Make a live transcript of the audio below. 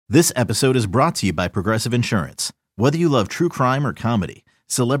This episode is brought to you by Progressive Insurance. Whether you love true crime or comedy,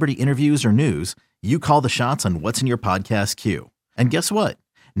 celebrity interviews or news, you call the shots on what's in your podcast queue. And guess what?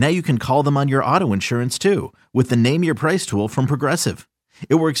 Now you can call them on your auto insurance too with the Name Your Price tool from Progressive.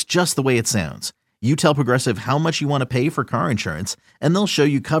 It works just the way it sounds. You tell Progressive how much you want to pay for car insurance, and they'll show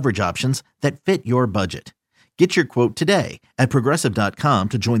you coverage options that fit your budget. Get your quote today at Progressive.com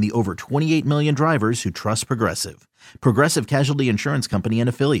to join the over 28 million drivers who trust Progressive. Progressive Casualty Insurance Company and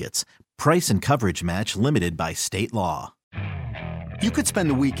Affiliates. Price and coverage match limited by state law. You could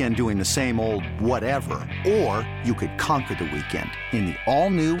spend the weekend doing the same old whatever, or you could conquer the weekend in the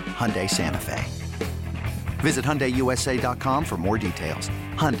all-new Hyundai Santa Fe. Visit HyundaiUSA.com for more details.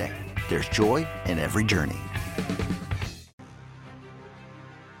 Hyundai, there's joy in every journey.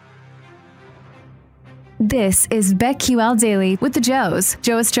 This is BetQL Daily with the Joes,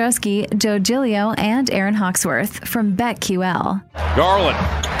 Joe Ostrowski, Joe Giglio, and Aaron Hawksworth from BetQL. Garland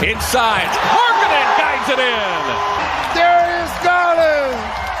inside. Markkanen guides it in. Darius Garland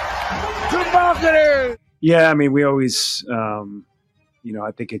to Markkanen. Yeah, I mean, we always, I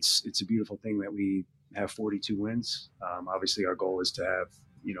think it's a beautiful thing that we have 42 wins. Obviously, our goal is to have,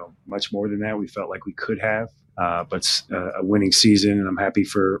 much more than that. We felt like we could have. But a winning season, and I'm happy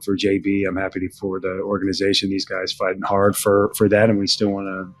for JB. I'm happy for the organization. These guys fighting hard for that, and we still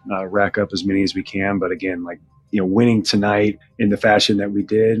want to rack up as many as we can. But again, winning tonight in the fashion that we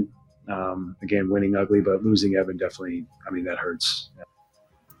did, again, winning ugly, but losing Evan definitely, that hurts.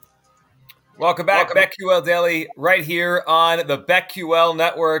 Welcome back, BetQL Daily, right here on the BetQL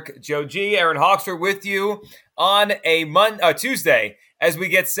Network. Joe G, Aaron Hawksworth with you on a Tuesday as we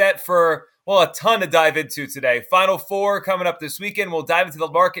get set for a ton to dive into today. Final Four coming up this weekend. We'll dive into the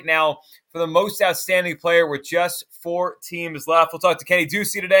market now for the most outstanding player with just 4 teams left. We'll talk to Kenny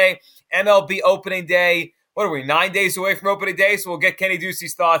Ducey today. MLB opening day. What are we, 9 days away from opening day? So we'll get Kenny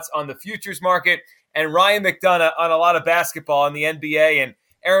Ducey's thoughts on the futures market and Ryan McDonough on a lot of basketball in the NBA. And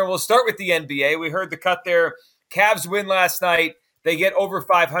Aaron, we'll start with the NBA. We heard the cut there. Cavs win last night. They get over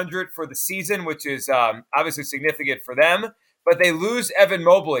 500 for the season, which is obviously significant for them. But they lose Evan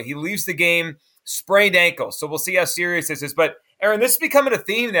Mobley. He leaves the game, sprained ankle. So we'll see how serious this is. But, Aaron, this is becoming a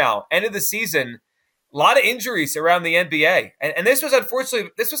theme now. End of the season, a lot of injuries around the NBA. And this was,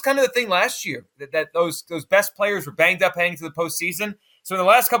 unfortunately, kind of the thing last year, that those best players were banged up heading to the postseason. So in the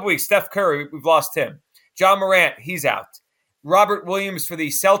last couple weeks, Steph Curry, we've lost him. John Morant, he's out. Robert Williams for the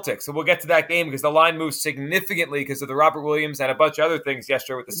Celtics. So we'll get to that game because the line moves significantly because of the Robert Williams and a bunch of other things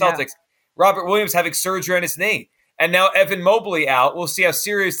yesterday with the Celtics. Yeah. Robert Williams having surgery on his knee. And now Evan Mobley out. We'll see how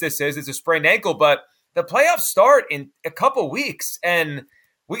serious this is. It's a sprained ankle, but the playoffs start in a couple weeks, and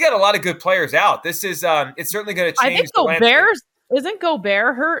we got a lot of good players out. This is it's certainly going to change. I think isn't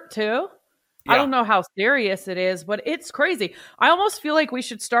Gobert hurt too? Yeah. I don't know how serious it is, but it's crazy. I almost feel like we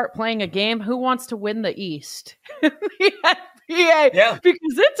should start playing a game. Who wants to win the East? The NBA, yeah,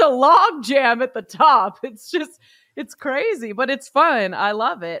 because it's a log jam at the top. It's crazy, but it's fun. I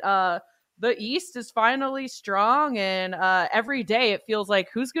love it. The East is finally strong, and every day it feels like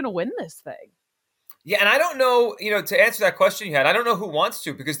who's going to win this thing? Yeah, and I don't know, to answer that question you had, I don't know who wants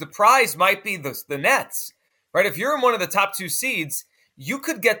to, because the prize might be the Nets, right? If you're in one of the top 2 seeds, you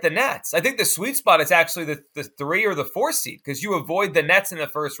could get the Nets. I think the sweet spot is actually the 3 or the 4 seed, because you avoid the Nets in the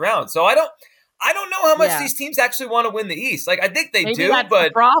first round. So I don't know how much these teams actually want to win the East. I think they do, that's but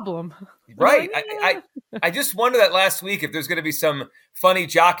the problem. Right. I just wonder that last week if there's going to be some funny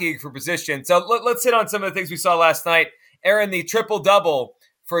jockeying for position. So let's hit on some of the things we saw last night. Aaron, the triple-double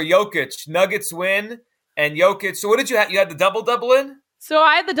for Jokic. Nuggets win, and Jokic. So what did you have? You had the double-double in? So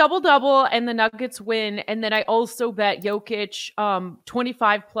I had the double-double and the Nuggets win, and then I also bet Jokic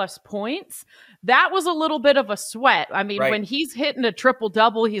 25-plus points. That was a little bit of a sweat. I mean, When he's hitting a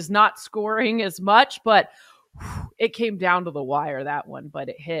triple-double, he's not scoring as much, but it came down to the wire, that one, but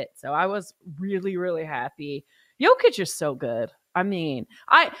it hit. So I was really, really happy. Jokic is so good. I mean,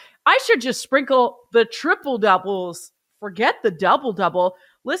 I should just sprinkle the triple-doubles. Forget the double-double.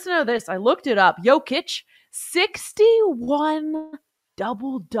 Listen to this. I looked it up. Jokic, 61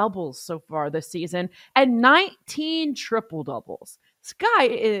 double-doubles so far this season and 19 triple-doubles. This guy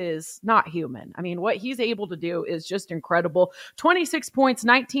is not human. I mean, what he's able to do is just incredible. 26 points,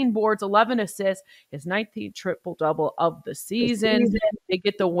 19 boards, 11 assists, his 19th triple-double of the season. They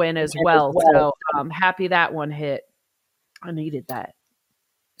get the win as well. So I'm happy that one hit. I needed that.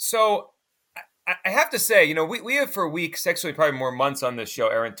 So I have to say, we have for weeks, actually probably more months on this show,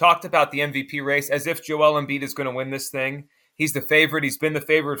 Aaron, talked about the MVP race as if Joel Embiid is going to win this thing. He's the favorite. He's been the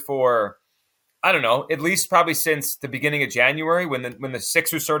favorite for, I don't know, at least probably since the beginning of January when the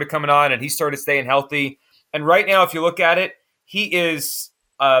Sixers started coming on and he started staying healthy. And right now, if you look at it, he is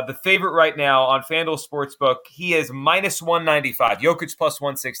the favorite right now on FanDuel Sportsbook. He is minus 195. Jokic plus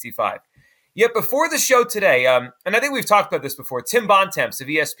 165. Yet before the show today, and I think we've talked about this before, Tim Bontemps of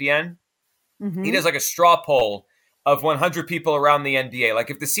ESPN, he does like a straw poll of 100 people around the NBA. Like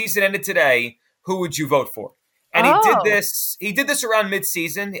if the season ended today, who would you vote for? And he did this around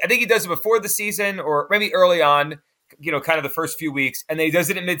mid-season. I think he does it before the season or maybe early on, kind of the first few weeks. And then he does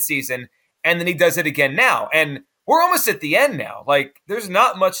it at mid-season. And then he does it again now. And we're almost at the end now. Like there's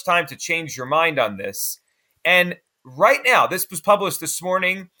not much time to change your mind on this. And right now, this was published this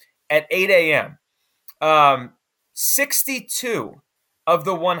morning at 8 a.m. 62 of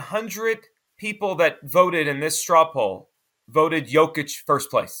the 100 people that voted in this straw poll voted Jokic first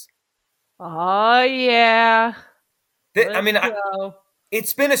place. Oh, yeah.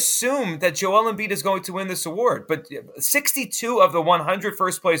 It's been assumed that Joel Embiid is going to win this award, but 62 of the 100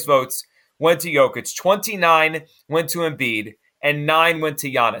 first place votes went to Jokic, 29 went to Embiid, and 9 went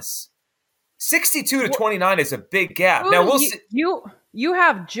to Giannis. 62 to 29 is a big gap. Now we'll see. You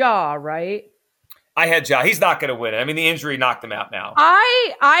have Ja, right? I had Ja. He's not going to win it. I mean, the injury knocked him out now.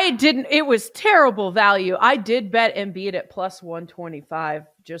 I didn't. It was terrible value. I did bet Embiid at plus 125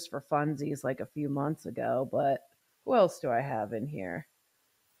 just for funsies like a few months ago. But who else do I have in here?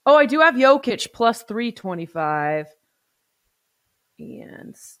 Oh, I do have Jokic plus 325.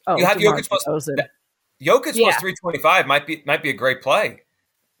 And you have Jokic plus plus 325 might be a great play.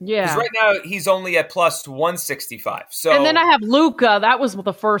 Yeah, because right now he's only at plus 165. So, and then I have Luka. That was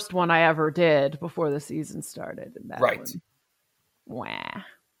the first one I ever did before the season started. And that right. Wah.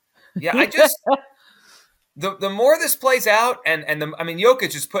 Yeah, I just the more this plays out, and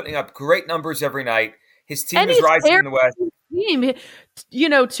Jokic is putting up great numbers every night. His team is rising in the West. Team,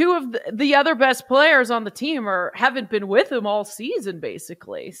 two of the other best players on the team haven't been with him all season,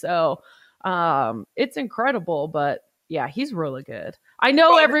 basically. So, it's incredible, but. Yeah, he's really good. I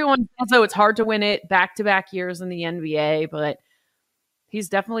know everyone says, it's hard to win it back-to-back years in the NBA, but he's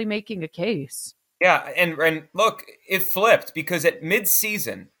definitely making a case. Yeah, and look, it flipped because at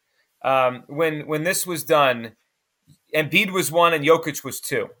mid-season, when this was done, Embiid was 1 and Jokic was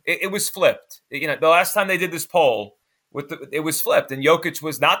 2. It was flipped. The last time they did this poll, it was flipped, and Jokic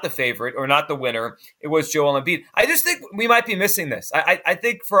was not the favorite or not the winner. It was Joel Embiid. I just think we might be missing this. I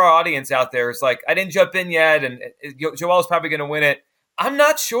think for our audience out there, it's like, I didn't jump in yet, and Joel's probably going to win it. I'm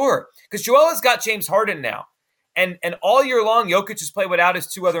not sure, because Joel has got James Harden now. And all year long, Jokic has played without his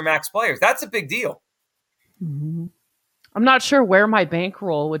 2 other max players. That's a big deal. Mm-hmm. I'm not sure where my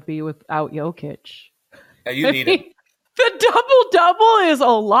bankroll would be without Jokic. Yeah, you need it. The double-double is a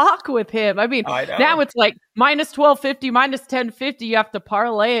lock with him. I mean, now it's like minus 1250, minus 1050. You have to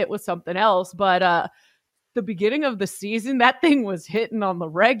parlay it with something else. But the beginning of the season, that thing was hitting on the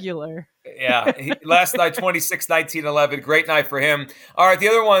regular. Yeah. Last night, 26, 19, 11. Great night for him. All right, the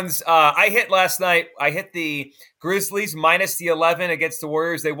other ones I hit last night. I hit the Grizzlies minus the 11 against the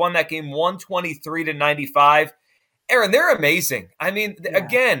Warriors. They won that game 123-95. Aaron, they're amazing. I mean,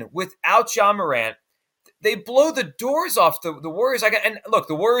 again, without Ja Morant, they blow the doors off the Warriors. And look,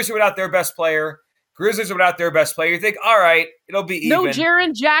 the Warriors are without their best player. Grizzlies are without their best player. You think, all right, it'll be even. No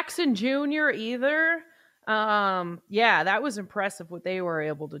Jaren Jackson Jr. either. Yeah, that was impressive what they were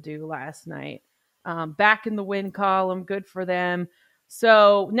able to do last night. Back in the win column, good for them.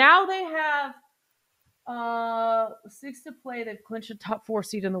 So now they have 6 to play. They've clinched a top 4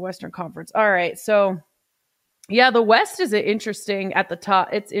 seed in the Western Conference. All right, so yeah, the West is interesting at the top.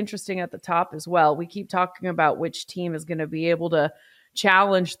 It's interesting at the top as well. We keep talking about which team is going to be able to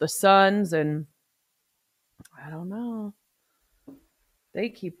challenge the Suns, and I don't know. They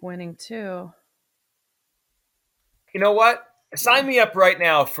keep winning too. You know what? Sign me up right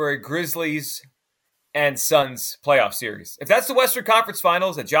now for a Grizzlies and Suns playoff series. If that's the Western Conference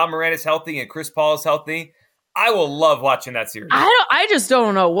Finals, that Ja Morant is healthy and Chris Paul is healthy, I will love watching that series. I just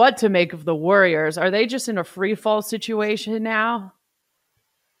don't know what to make of the Warriors. Are they just in a free fall situation now?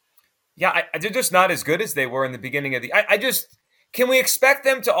 Yeah, they're just not as good as they were in the beginning of the. Can we expect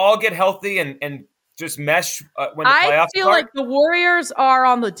them to all get healthy and just mesh when the playoffs I feel start? Like the Warriors are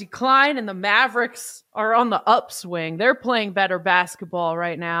on the decline and the Mavericks are on the upswing. They're playing better basketball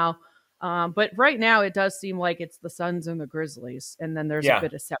right now. But right now it does seem like it's the Suns and the Grizzlies, and then there's a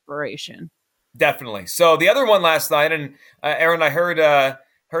bit of separation. Definitely. So the other one last night, and Aaron, I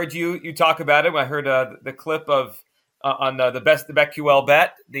heard you talk about it. I heard the clip of on the BetQL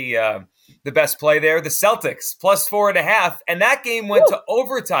bet, the best play there, the Celtics plus 4.5, and that game went to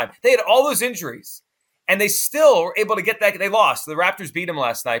overtime. They had all those injuries, and they still were able to get that. They lost. The Raptors beat them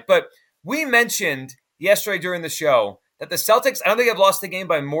last night, but we mentioned yesterday during the show that the Celtics, I don't think they've lost the game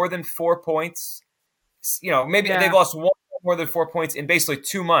by more than 4 points. Maybe they've lost one more than 4 points in basically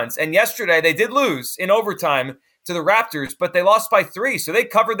 2 months. And yesterday they did lose in overtime to the Raptors, but they lost by 3. So they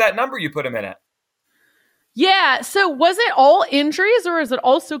covered that number you put them in at. Yeah. So was it all injuries, or is it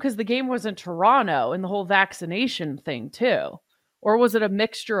also because the game was in Toronto and the whole vaccination thing too? Or was it a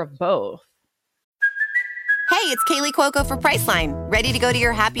mixture of both? Hey, it's Kaylee Cuoco for Priceline. Ready to go to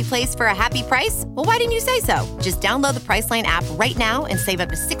your happy place for a happy price? Well, why didn't you say so? Just download the Priceline app right now and save up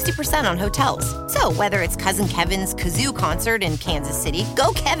to 60% on hotels. So whether it's Cousin Kevin's Kazoo Concert in Kansas City,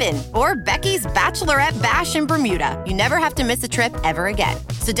 go Kevin, or Becky's Bachelorette Bash in Bermuda, you never have to miss a trip ever again.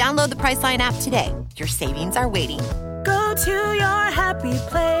 So download the Priceline app today. Your savings are waiting. Go to your happy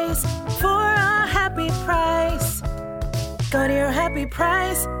place for a happy price. Go to your happy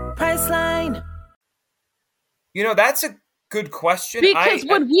price, Priceline. You know, that's a good question. Because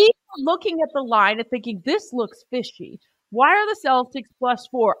when we were looking at the line and thinking, this looks fishy, why are the Celtics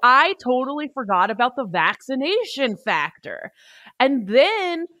 +4? I totally forgot about the vaccination factor. And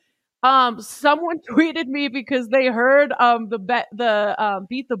then someone tweeted me because they heard the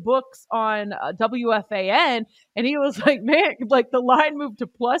Beat the Books on WFAN, and he was like, man, like the line moved to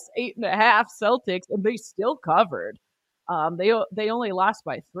 +8.5 Celtics, and they still covered. They only lost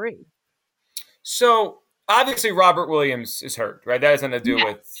by 3. So obviously, Robert Williams is hurt, right? That has nothing to do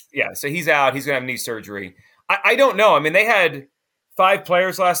with, so he's out. He's going to have knee surgery. I don't know. I mean, they had 5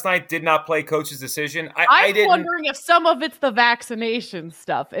 players last night, did not play, coach's decision. I'm wondering if some of it's the vaccination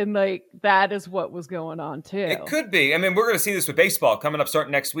stuff, and like that is what was going on too. It could be. I mean, we're going to see this with baseball coming up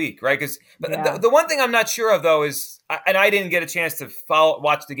starting next week, right? Because the one thing I'm not sure of, though, is, and I didn't get a chance to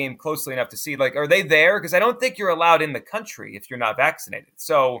watch the game closely enough to see, like, are they there? Because I don't think you're allowed in the country if you're not vaccinated.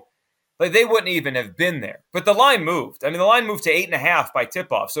 So like they wouldn't even have been there. But the line moved. I mean, the line moved to 8.5 by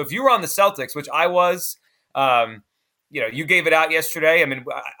tip-off. So if you were on the Celtics, which I was, you gave it out yesterday. I mean,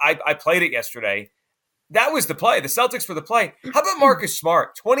 I played it yesterday. That was the play. The Celtics were the play. How about Marcus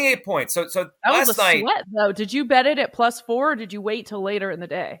Smart? 28 points. So that last was a night, sweat, though. Did you bet it at +4, or did you wait till later in the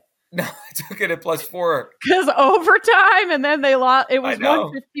day? No, I took it at +4. Because overtime, and then they lost. It was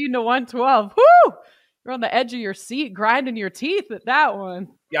 115 to 112. Whoo! You're on the edge of your seat, grinding your teeth at that one.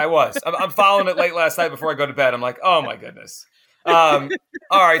 Yeah, I was. I'm following it late last night before I go to bed. I'm like, oh my goodness. All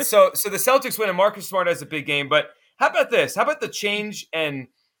right, so the Celtics win, and Marcus Smart has a big game. But how about this? How about the change and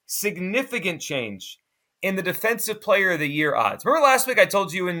significant change in the Defensive Player of the Year odds? Remember last week I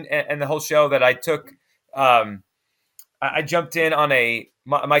told you in the whole show that I took I jumped in on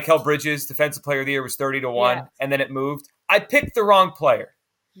Mikal Bridges Defensive Player of the Year was 30 to 1, and then it moved. I picked the wrong player.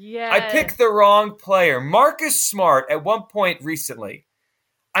 Yeah, I picked the wrong player. Marcus Smart at one point recently.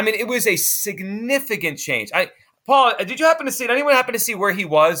 I mean, it was a significant change. Paul, did anyone happen to see where he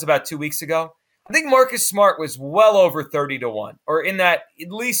was about 2 weeks ago? I think Marcus Smart was well over 30 to 1, or in that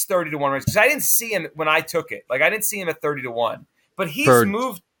at least 30 to 1 range. Because I didn't see him when I took it. Like, I didn't see him at 30 to 1. But he's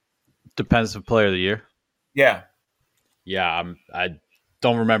moved. Defensive Player of the Year? Yeah. Yeah, I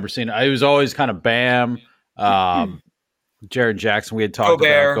don't remember seeing it. It was always kind of Bam, Jaren Jackson. We had talked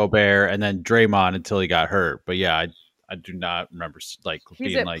about Gobert, and then Draymond until he got hurt. But yeah, I do not remember he's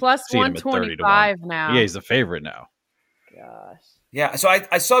being at like plus seeing him at 30 to 1 now. Yeah, he's the favorite now. Gosh. Yeah, so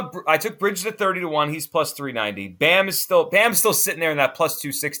I took Bridges at 30 to 1. He's plus 390. Bam's still sitting there in that plus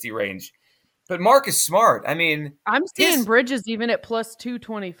 260 range. But Marcus Smart, I mean, I'm seeing Bridges even at plus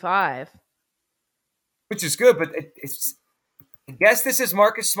 225. Which is good, but I guess this is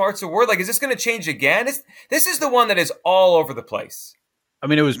Marcus Smart's award. Like, is this going to change again? This is the one that is all over the place. I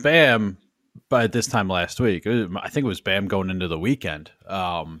mean, it was Bam by this time last week. I think it was Bam going into the weekend.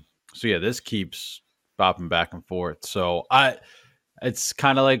 So yeah, this keeps bopping back and forth. So it's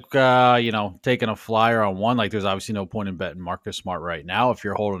kind of like taking a flyer on one. Like, there's obviously no point in betting Marcus Smart right now. If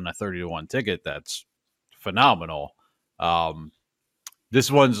you're holding a 30 to 1 ticket, that's phenomenal. This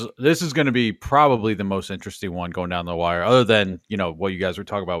is going to be probably the most interesting one going down the wire, other than, what you guys were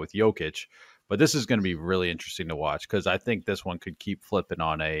talking about with Jokic. But this is going to be really interesting to watch because I think this one could keep flipping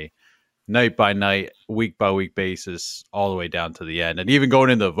on a night by night, week by week basis all the way down to the end. And even going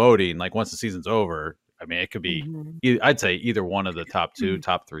into voting, like once the season's over, I mean, it could be, I'd say either one of the top 2,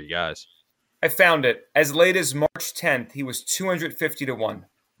 top 3 guys. I found it. As late as March 10th, he was 250 to 1.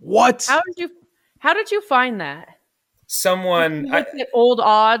 What? How did you find that? Someone looked at old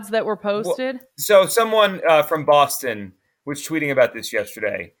odds that were posted. So someone from Boston was tweeting about this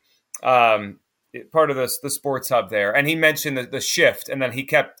yesterday, part of the Sports Hub there, and he mentioned the shift, and then he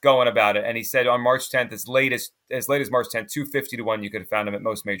kept going about it, and he said on March 10th, as late as March 10th, 250 to 1, you could have found him at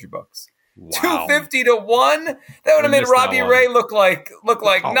most major books. Wow. 250 to 1? That would have made Robbie Ray look like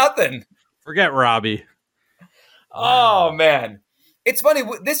nothing. Forget Robbie. Oh man. It's funny.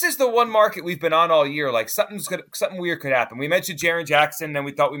 This is the one market we've been on all year. Like something weird could happen. We mentioned Jaren Jackson, then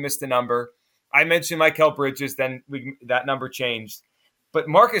we thought we missed a number. I mentioned Mikal Bridges, then that number changed. But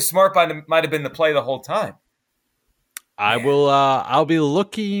Marcus Smart might have been the play the whole time. I'll be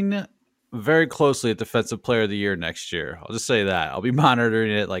looking very closely at Defensive Player of the Year next year. I'll just say that. I'll be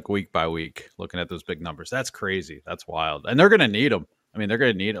monitoring it like week by week, looking at those big numbers. That's crazy. That's wild. And they're going to need them. I mean, they're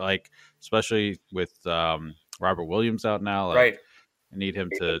going to need it, like, especially with Robert Williams out now. Like, right. I need him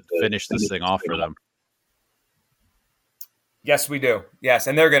to finish this thing off for them. Yes, we do. Yes,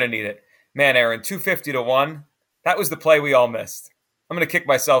 and they're going to need it. Man, Aaron, 250-1. That was the play we all missed. I'm going to kick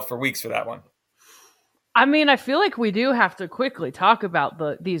myself for weeks for that one. I mean, I feel like we do have to quickly talk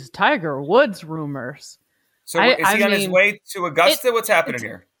about these Tiger Woods rumors. So is he on his way to Augusta? What's happening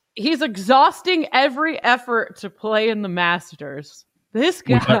here? He's exhausting every effort to play in the Masters. This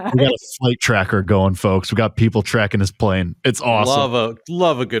guy. We got a flight tracker going, folks. We got people tracking his plane. It's awesome.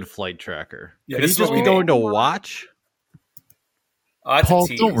 Love a good flight tracker. Yeah, Could he just be going to watch? Paul,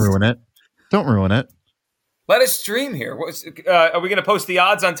 don't ruin it. Don't ruin it. Let us stream here. Are we going to post the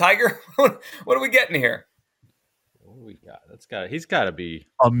odds on Tiger? What are we getting here? What do we got? He's got to be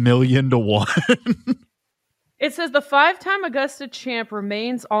 $1,000,000-1. It says the 5-time Augusta champ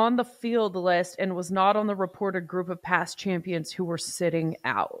remains on the field list and was not on the reported group of past champions who were sitting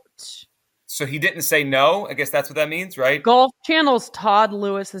out. So he didn't say no? I guess that's what that means, right? Golf Channel's Todd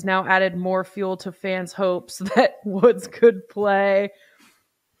Lewis has now added more fuel to fans' hopes that Woods could play.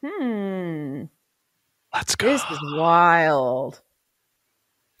 Let's go. This is wild.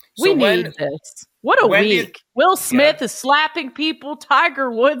 We need this. What a week. Will Smith is slapping people. Tiger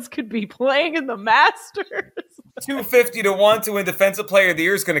Woods could be playing in the Masters. 250-1 to win Defensive Player of the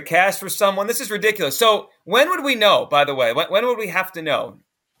Year is going to cash for someone. This is ridiculous. So when would we know, by the way? When would we have to know?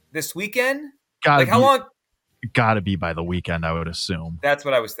 This weekend? How long? Got to be by the weekend, I would assume. That's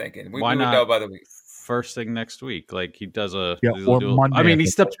what I was thinking. We would know by the week. First thing next week. Like he does a... or Monday. I mean, he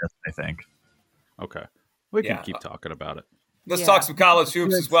stepped... I think. Okay. We can keep talking about it. Let's talk some college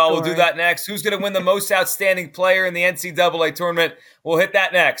hoops as well. We'll do that next. Who's going to win the most outstanding player in the NCAA tournament? We'll hit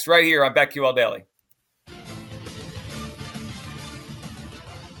that next right here on BetQL Daily.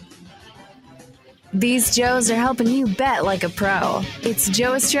 These Joes are helping you bet like a pro. It's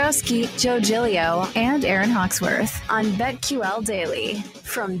Joe Ostrowski, Joe Giglio, and Aaron Hawksworth on BetQL Daily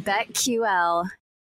from BetQL.